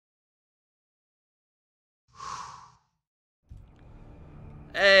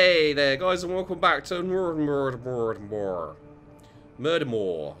Hey there, guys, and welcome back to Mordor.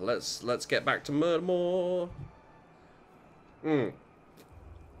 Let's get back to Mordor.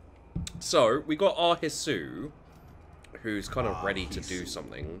 So we got our Hisu, who's kind of ready to do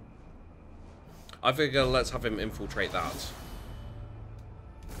something. I figure let's have him infiltrate that.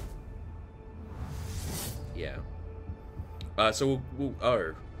 Yeah. So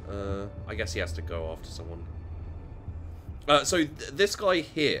I guess he has to go after someone. So this guy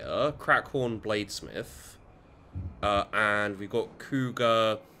here, Crackhorn Bladesmith, and we've got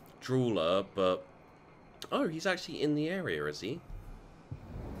Cougar Drooler, but oh, he's actually in the area, is he?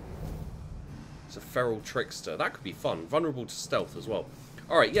 It's a feral trickster. That could be fun. Vulnerable to stealth as well.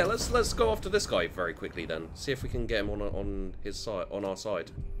 All right, yeah, let's go after this guy very quickly then. See if we can get him on his side, on our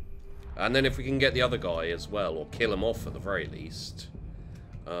side, and then if we can get the other guy as well, or kill him off at the very least,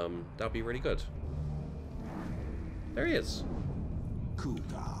 that'd be really good. There he is.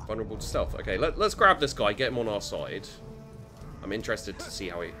 Vulnerable to stealth. Okay, let's grab this guy, get him on our side. I'm interested to see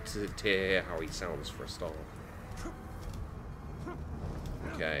how to hear how he sounds for a start.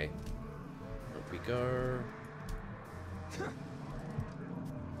 Okay. Up we go.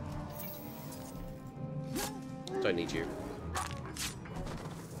 Don't need you.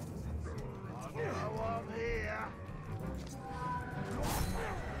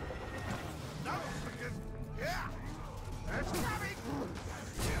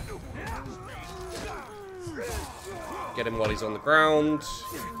 Get him while he's on the ground.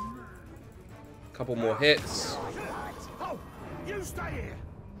 Couple more hits.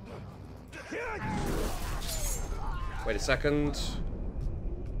 Wait a second.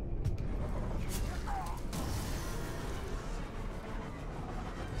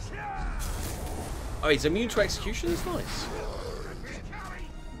 Oh, he's immune to executions? Nice.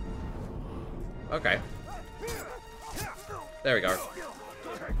 Okay. There we go.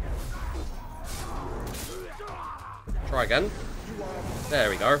 Try again. There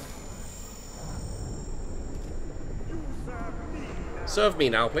we go. Serve me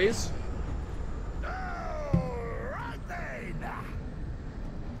now, please.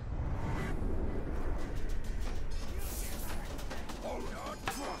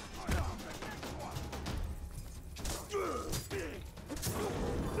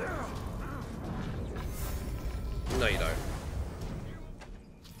 No, you don't.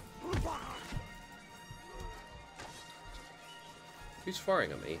 Who's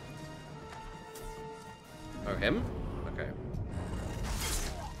firing at me? Oh, him? Okay.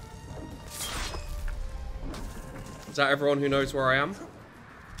 Is that everyone who knows where I am?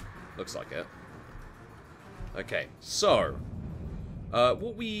 Looks like it. Okay, so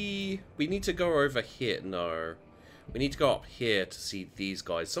what we need to go over here. No, we need to go up here to see these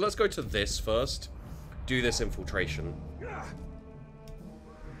guys. So let's go to this first. Do this infiltration.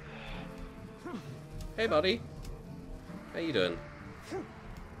 Hey, buddy. How you doing?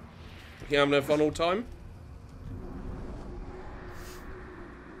 You having a fun all time?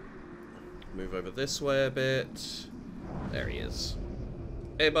 Move over this way a bit. There he is.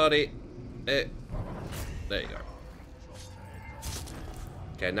 Hey, buddy. Hey. There you go.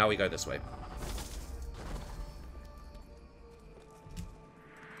 Okay, now we go this way.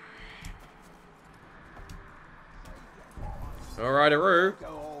 All right, Aru. Go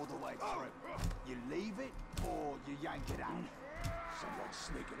all the way through. You leave it or you yank it out. Someone's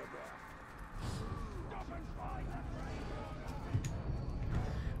sneaking about.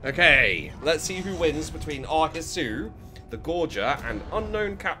 Okay, let's see who wins between Hisu, the Gorger, and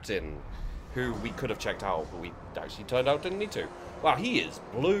Unknown Captain, who we could have checked out, but we actually turned out didn't need to. Wow, he is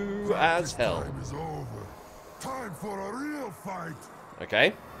blue as hell. Time is over. Time for a real fight.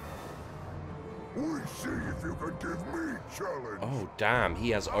 Okay. We see if you can give me challenge. Oh, damn, he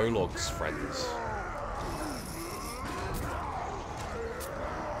has Olog's friends.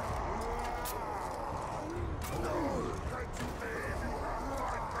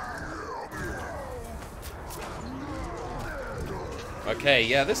 Okay,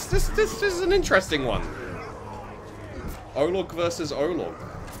 yeah, this is an interesting one. Olog versus Olog,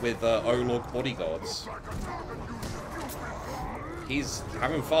 with Olog bodyguards. He's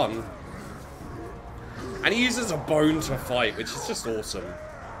having fun. And he uses a bone to fight, which is just awesome.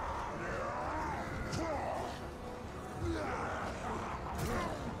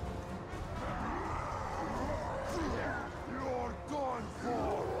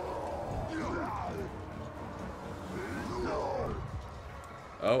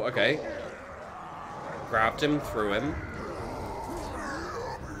 Oh, okay. Grabbed him, threw him.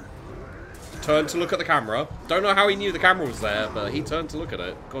 Turned to look at the camera. Don't know how he knew the camera was there, but he turned to look at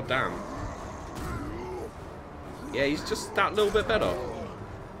it. God damn. Yeah, he's just that little bit better.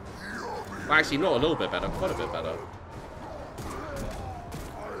 Well, actually, not a little bit better, quite a bit better.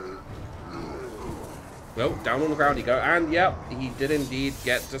 Well, down on the ground he go, and yep, he did indeed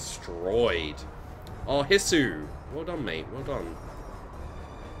get destroyed. Oh, Hisu. Well done, mate. Well done.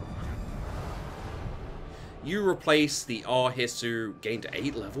 You replace the Hisu, gained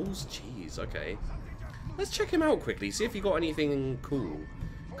 8 levels? Jeez, okay. Let's check him out quickly, see if he got anything cool.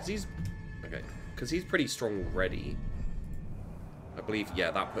 Because he's... Okay. Because he's pretty strong already. I believe,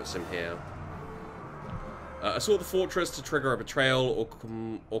 yeah, that puts him here. Assault the fortress to trigger a betrayal,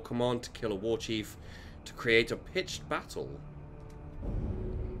 or command to kill a war chief to create a pitched battle.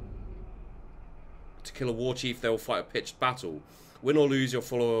 To kill a war chief, they will fight a pitched battle. Win or lose your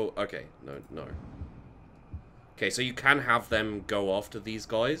follower... Okay, no. Okay, so you can have them go after these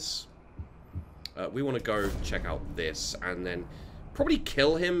guys. We want to go check out this, and then probably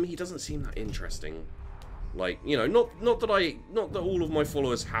kill him. He doesn't seem that interesting. Like, you know, not that all of my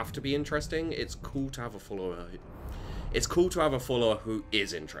followers have to be interesting. It's cool to have a follower. It's cool to have a follower who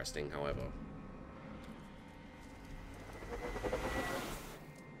is interesting, however.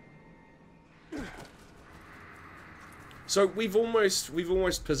 So we've almost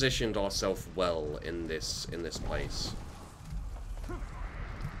positioned ourselves well in this place.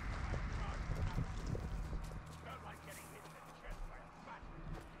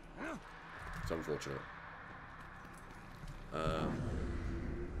 It's unfortunate.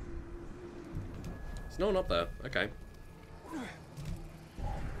 There's no one up there. Okay.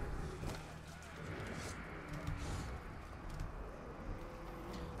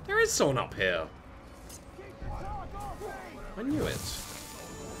 There is someone up here. I knew it.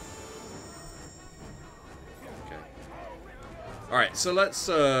 Okay. Alright, so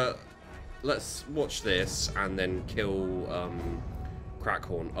let's watch this and then kill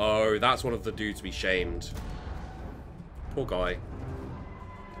Crackhorn. Oh, that's one of the dudes we shamed. Poor guy.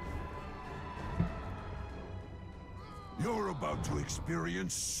 You're about to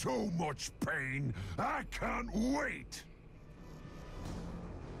experience so much pain. I can't wait.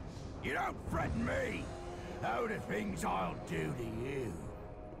 You don't threaten me. How the things I'll do to you.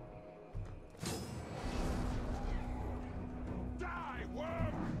 Die,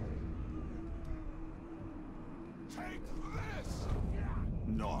 worm! Take this!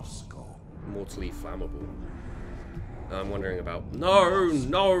 Nosco. Mortally flammable. I'm wondering about... No!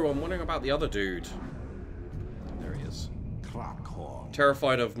 I'm wondering about the other dude. There he is. Crackhorn.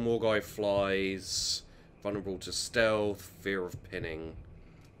 Terrified of Morgai flies. Vulnerable to stealth. Fear of pinning.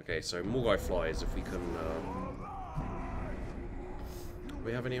 Okay, so Morgai flies, if we can... Do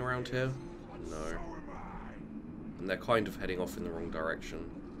we have any around here? No. And they're kind of heading off in the wrong direction.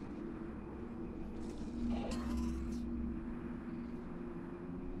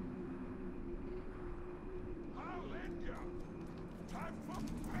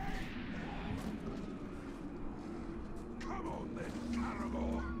 Come on then,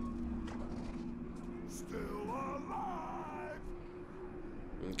 carnivore! Still alive!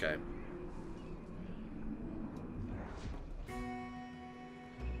 Okay.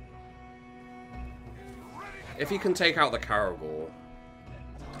 If he can take out the Caragor,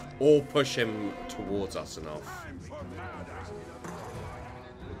 or push him towards us enough.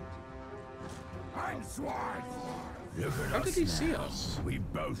 I'm swine. How did he see us?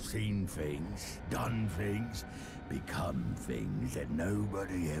 We've both seen things, done things, become things that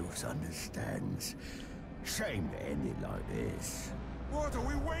nobody else understands. Shame to end it like this. What are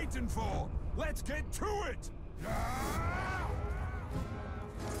we waiting for? Let's get to it!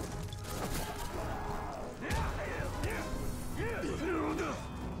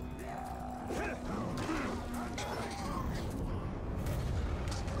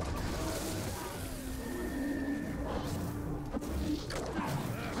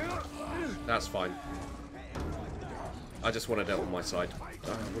 That's fine. I just wanted it on my side.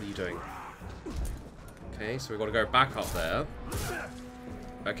 What are you doing? Okay, so we've got to go back up there.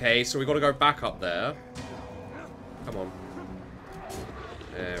 Okay, so we've got to go back up there. Come on.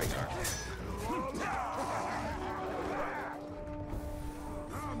 There we go.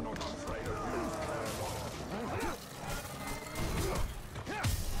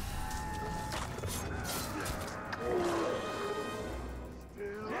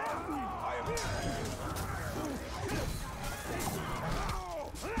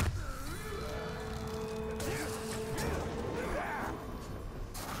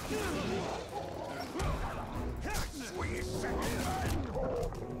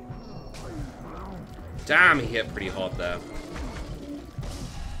 Damn, he hit pretty hard there.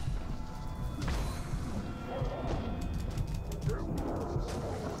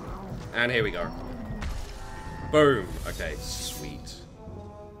 And here we go. Boom. Okay, sweet.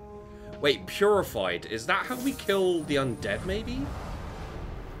 Wait, purified. Is that how we kill the undead, maybe?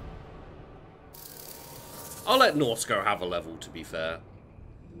 I'll let Norsko have a level, to be fair.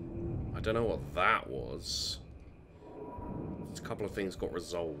 I don't know what that was. A couple of things got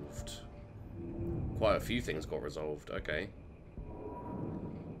resolved. Quite a few things got resolved. Okay.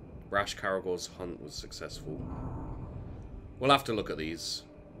 Rash Karagor's hunt was successful. We'll have to look at these.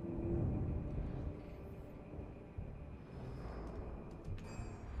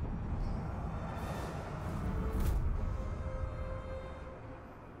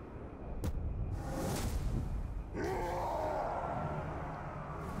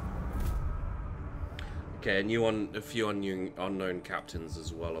 Okay, a few unknown captains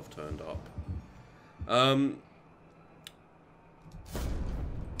as well have turned up.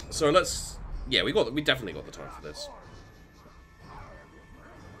 So let's... Yeah, we definitely got the time for this.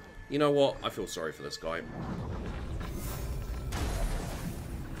 You know what? I feel sorry for this guy.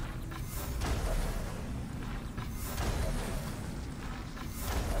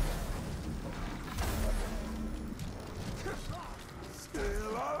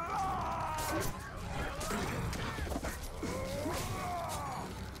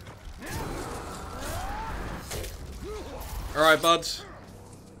 Alright, bud.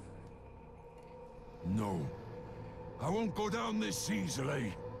 No. I won't go down this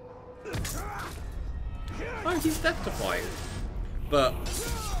easily. Oh, he's death-defying. But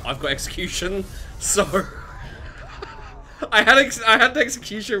I've got execution, so... I had the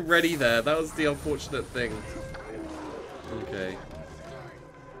execution ready there. That was the unfortunate thing. Okay.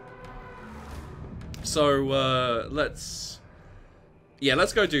 So, let's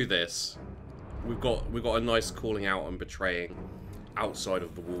go do this. We've got a nice calling out and betraying outside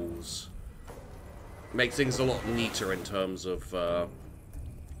of the walls. Makes things a lot neater in terms of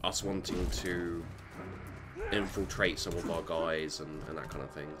us wanting to infiltrate some of our guys and that kind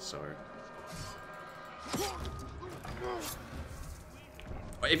of thing. So,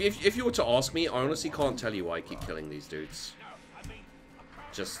 if you were to ask me, I honestly can't tell you why I keep killing these dudes.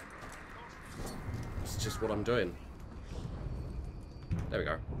 It's just what I'm doing. There we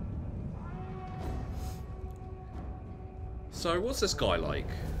go. So, what's this guy like?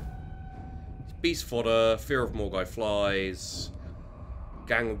 Beast fodder, fear of Morgai flies,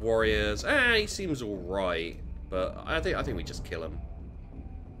 gang of warriors. He seems alright, but I think we just kill him.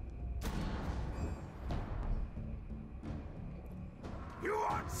 You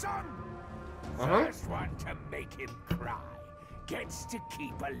want some? First one to make him cry gets to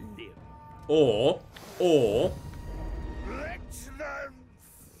keep a limb. Or Let the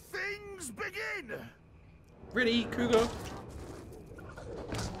things begin. Really, Cougar?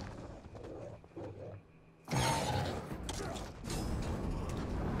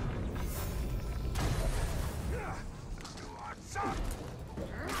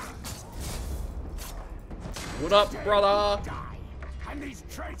 What up, brother? Die, and these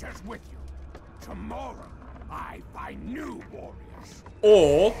traitors with you. Tomorrow, I find new warriors.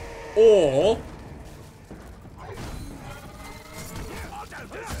 Or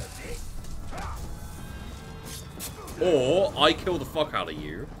I kill the fuck out of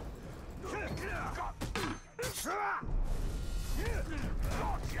you.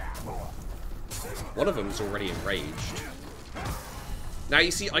 One of them's already enraged. Now,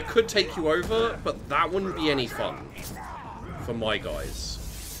 you see, I could take you over, but that wouldn't be any fun for my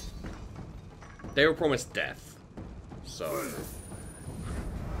guys. They were promised death. So,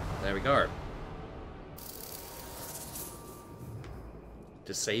 there we go.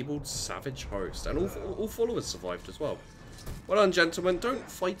 Disabled savage host. And all followers survived as well. Well done, gentlemen. Don't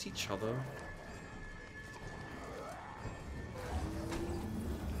fight each other.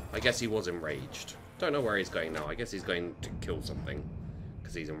 I guess he was enraged. Don't know where he's going now. I guess he's going to kill something.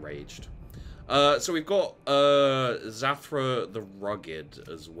 Because he's enraged. So we've got Zathra the Rugged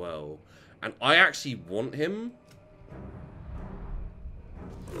as well. And I actually want him.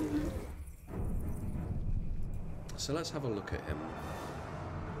 So let's have a look at him.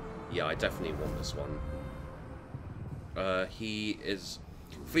 Yeah, I definitely want this one. He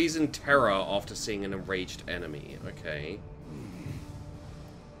flees in terror after seeing an enraged enemy. Okay.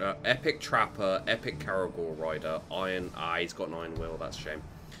 Epic Trapper, Epic Karagor Rider, Iron... he's got an Iron Will, that's a shame.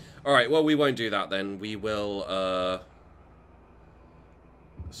 Alright, well, we won't do that then. We will,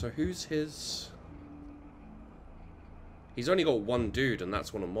 So who's his... He's only got one dude, and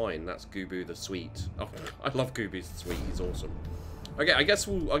that's one of mine. That's Gubu the Sweet. Oh, I love Gubu the Sweet. He's awesome. Okay, I guess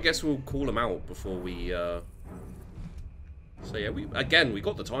we'll call him out before we, So yeah, we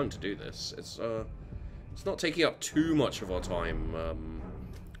got the time to do this. It's not taking up too much of our time,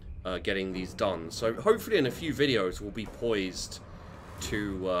 getting these done. So hopefully in a few videos we'll be poised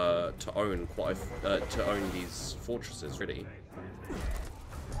to own to own these fortresses, really.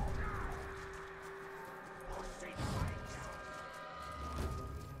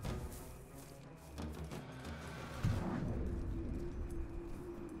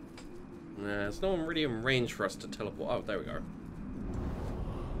 Nah, there's no one really in range for us to teleport. Oh, there we go.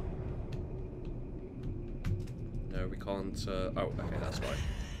 No, we can't. Oh, okay, that's why.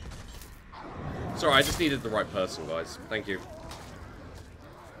 Sorry, I just needed the right person, guys. Thank you.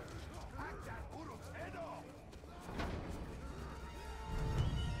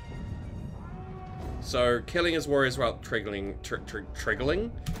 So, killing his warriors without triggering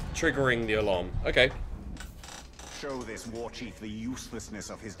the alarm. Okay. Show this war chief the uselessness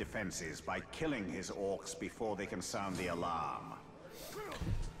of his defenses by killing his orcs before they can sound the alarm.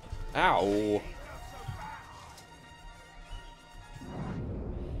 Ow.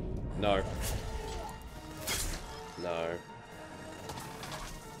 No. No.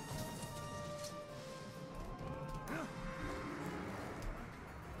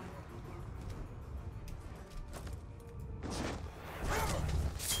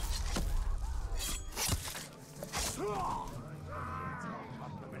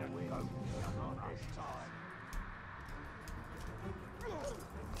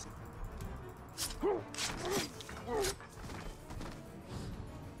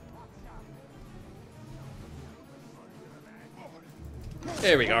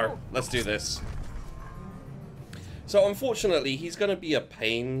 Here we go. Let's do this. So, unfortunately, he's going to be a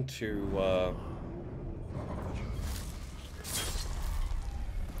pain to...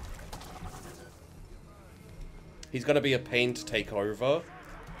 He's going to be a pain to take over.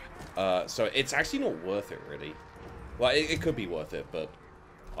 So, it's actually not worth it, really. Well, it could be worth it, but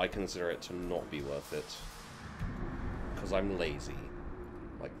I consider it to not be worth it. Because I'm lazy.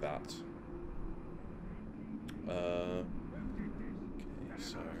 Like that. Okay,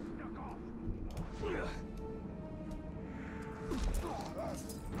 so...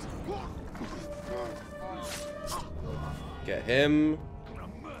 Get him.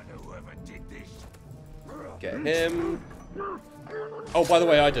 Get him. Oh, by the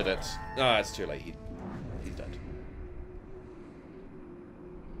way, I did it. Ah, it's too late. He's dead.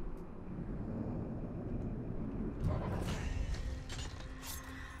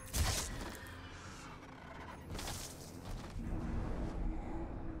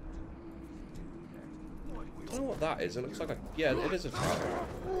 I don't know what that is. It looks like a... Yeah, it is a tower.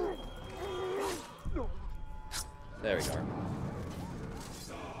 There we go.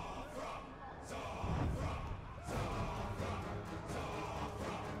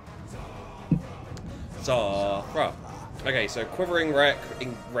 Zara. Okay, so quivering wreck,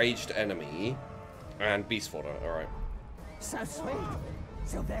 enraged enemy, and beast fodder. Alright. So sweet.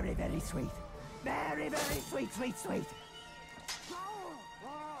 So very, very sweet. Very, very sweet, sweet, sweet.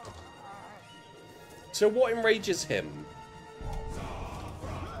 So what enrages him?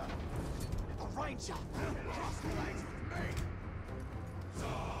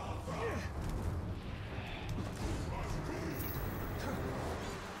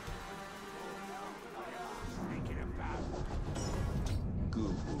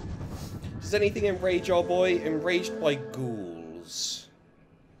 Does anything enrage our boy? Enraged by ghouls.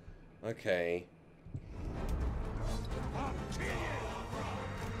 Okay.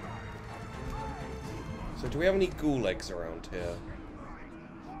 So do we have any ghoul eggs around here?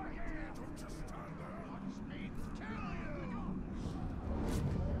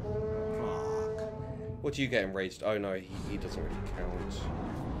 What do you get enraged? Oh no, he doesn't really count.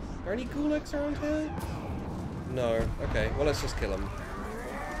 Are there any ghoul eggs around here? No. Okay, well let's just kill him.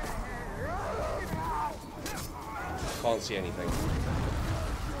 Can't see anything.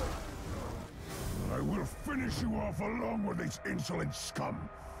 I will finish you off along with these insolent scum.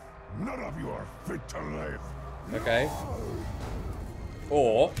 None of you are fit to live. Okay.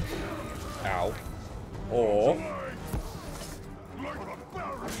 Or... Ow. Or...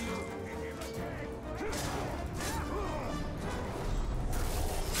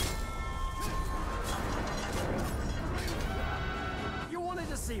 You wanted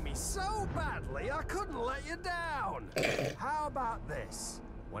to see me so badly, I couldn't let you down. How about this?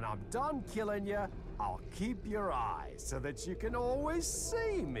 When I'm done killing you, I'll keep your eyes so that you can always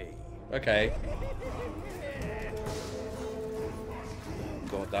see me. Okay.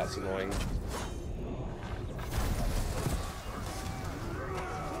 God, that's annoying.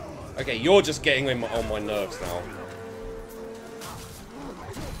 Okay, you're just getting on my nerves now.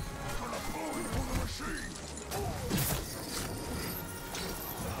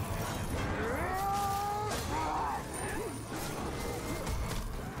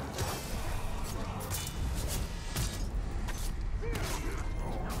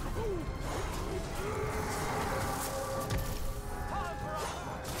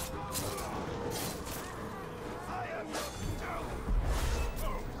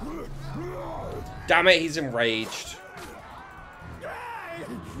 Damn it, he's enraged.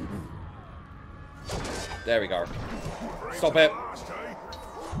 There we go. Stop it.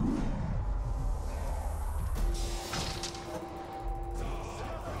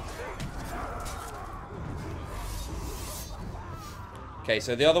 Okay,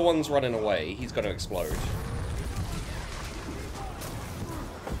 so the other one's running away. He's going to explode.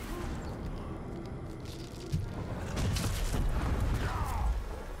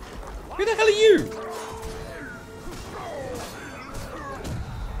 Who the hell are you?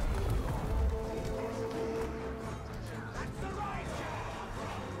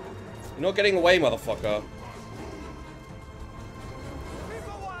 You're not getting away, motherfucker.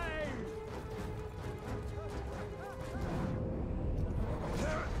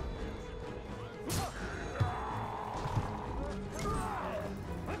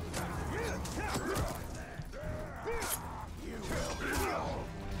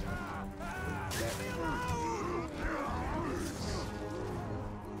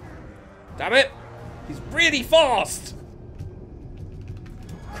 Damn it! He's really fast!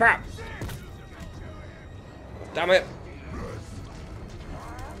 Crap! Damn it!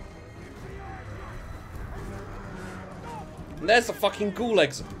 And there's the fucking ghoul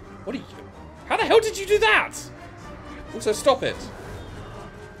eggs. What are you... How the hell did you do that? Also, stop it.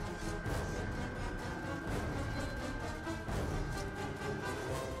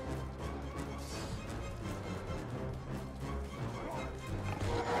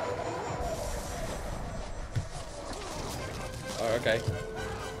 Oh, okay.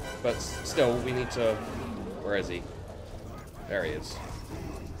 But still, we need to... Where is he? There he is.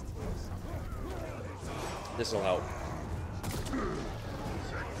 This'll help.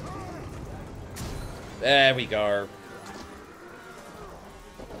 There we go.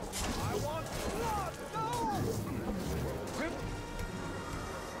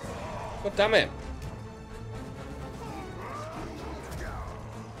 God damn it.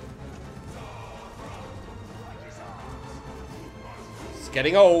 It's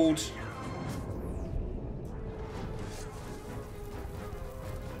getting old.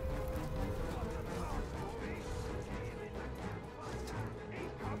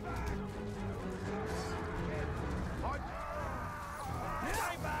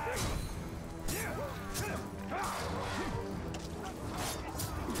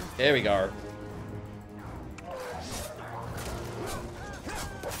 There we go.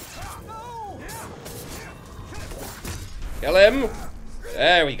 Kill him.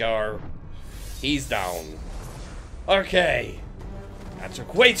 There we go. He's down. Okay. That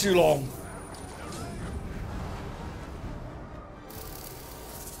took way too long.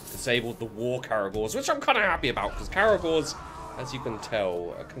 Disabled the war Caragors, which I'm kind of happy about, because Caragors, as you can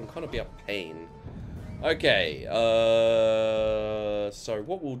tell, can kind of be a pain. Okay, so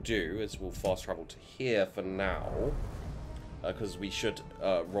what we'll do is we'll fast travel to here for now, because we should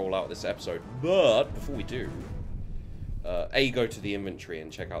roll out this episode. But before we do, go to the inventory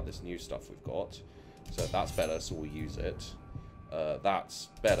and check out this new stuff we've got. So that's better, so we'll use it. That's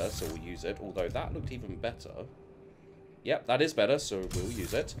better, so we'll use it. Although that looked even better. Yep, that is better, so we'll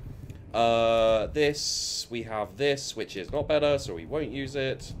use it. We have this, which is not better, so we won't use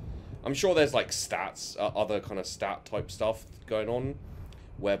it. I'm sure there's like stats, other kind of stat type stuff going on,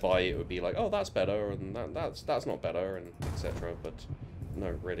 whereby it would be like, oh, that's better, and that's not better, and etc. But no,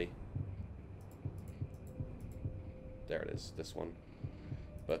 really. There it is, this one.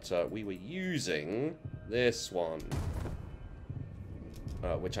 But we were using this one,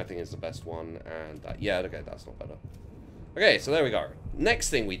 which I think is the best one, and yeah, okay, that's not better. Okay, so there we go.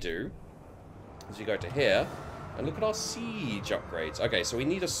 Next thing we do is we go to here. And look at our siege upgrades. Okay, so we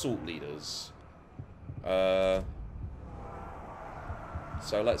need assault leaders. So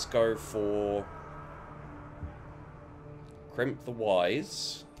let's go for Crimp the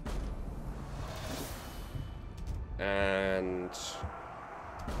Wise. And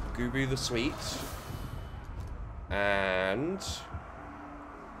Gubu the Sweet. And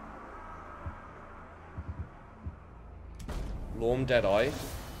Lorm Deadeye.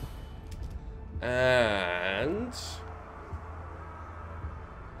 And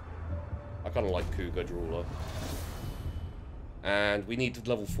I kind of like Cougar Drooler. And we need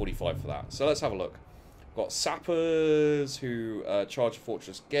level 45 for that. So let's have a look. Got Sappers who charge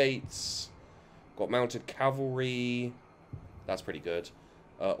Fortress Gates. Got Mounted Cavalry. That's pretty good.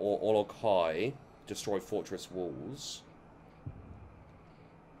 Or Olog High. Destroy Fortress Walls.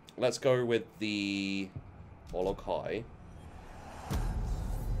 Let's go with the Olog High.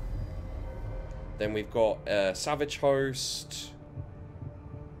 Then we've got Savage Host,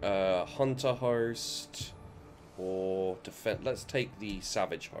 Hunter Host, or Defend. Let's take the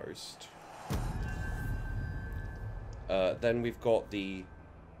Savage Host. Then we've got the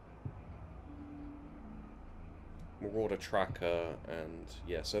Marauder Tracker, and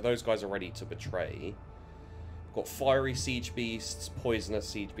yeah, so those guys are ready to betray. We've got Fiery Siege Beasts, Poisonous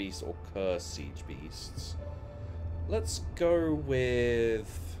Siege Beasts, or Cursed Siege Beasts. Let's go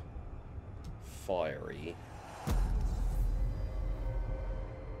with Fiery.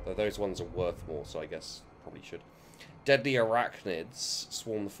 Though those ones are worth more, so I guess probably should. Deadly Arachnids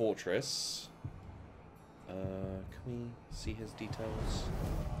swarm the fortress. Can we see his details?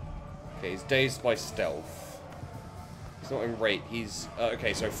 Okay, he's dazed by stealth. He's not in rate. He's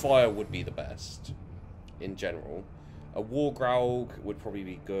okay. So fire would be the best in general. A War Graug would probably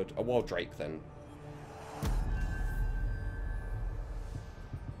be good. A Wild Drake then.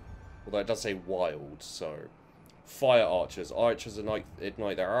 Although it does say wild, so fire archers. Archers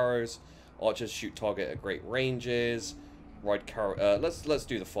ignite their arrows. Archers shoot target at great ranges. Ride carrot. Let's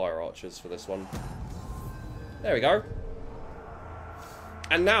do the fire archers for this one. There we go.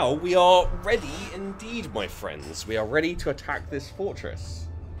 And now we are ready indeed, my friends. We are ready to attack this fortress.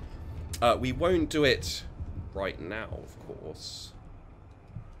 We won't do it right now, of course.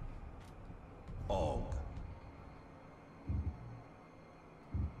 Og.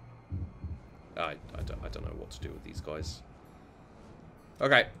 I don't know what to do with these guys.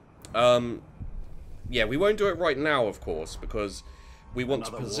 Okay. Yeah, we won't do it right now, of course, because we want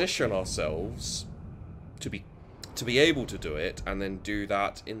to position ourselves to be able to do it, and then do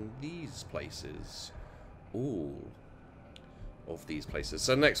that in these places. All of these places.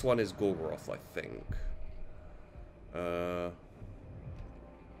 So next one is Gorgoroth, I think.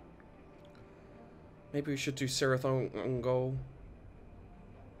 Maybe we should do Sirith Ungol.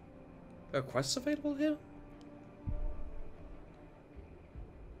 Are quests available here?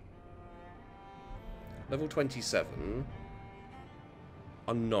 Level 27.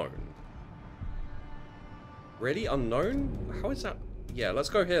 Unknown. Really? Unknown? How is that? Yeah, let's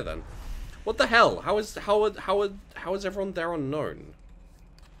go here then. What the hell? How is everyone there unknown?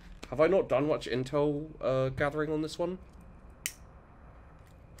 Have I not done much intel gathering on this one?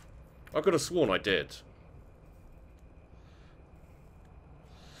 I could have sworn I did.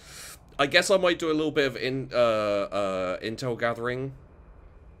 I guess I might do a little bit of intel gathering.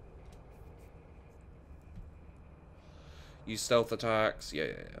 Use stealth attacks.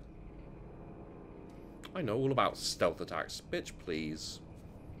 Yeah. I know all about stealth attacks. Bitch, please.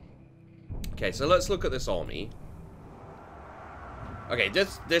 Okay, so let's look at this army. Okay,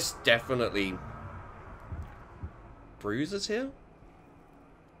 this definitely... Bruise is here?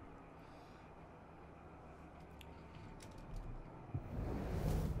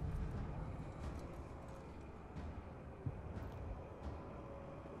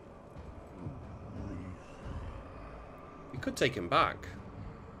 We could take him back.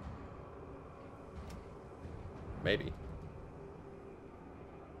 Maybe.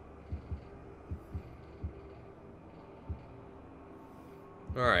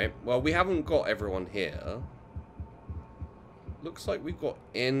 Alright, well, we haven't got everyone here. Looks like we've got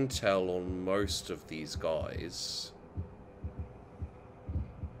intel on most of these guys.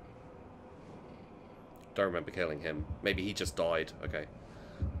 Don't remember killing him. Maybe he just died. Okay.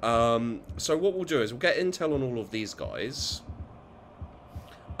 So what we'll do is we'll get intel on all of these guys.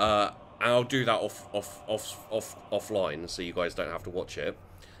 And I'll do that offline, so you guys don't have to watch it.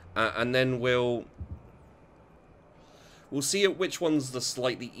 And then we'll see which one's the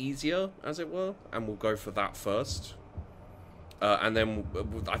slightly easier, as it were, and we'll go for that first. And then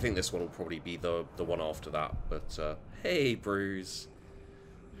I think this one will probably be the one after that. But hey, Bruise,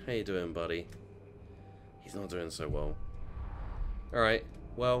 how you doing, buddy? He's not doing so well. All right,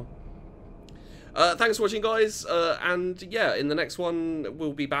 well. Thanks for watching, guys, and yeah, in the next one,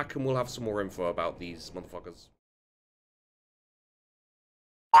 we'll be back and we'll have some more info about these motherfuckers.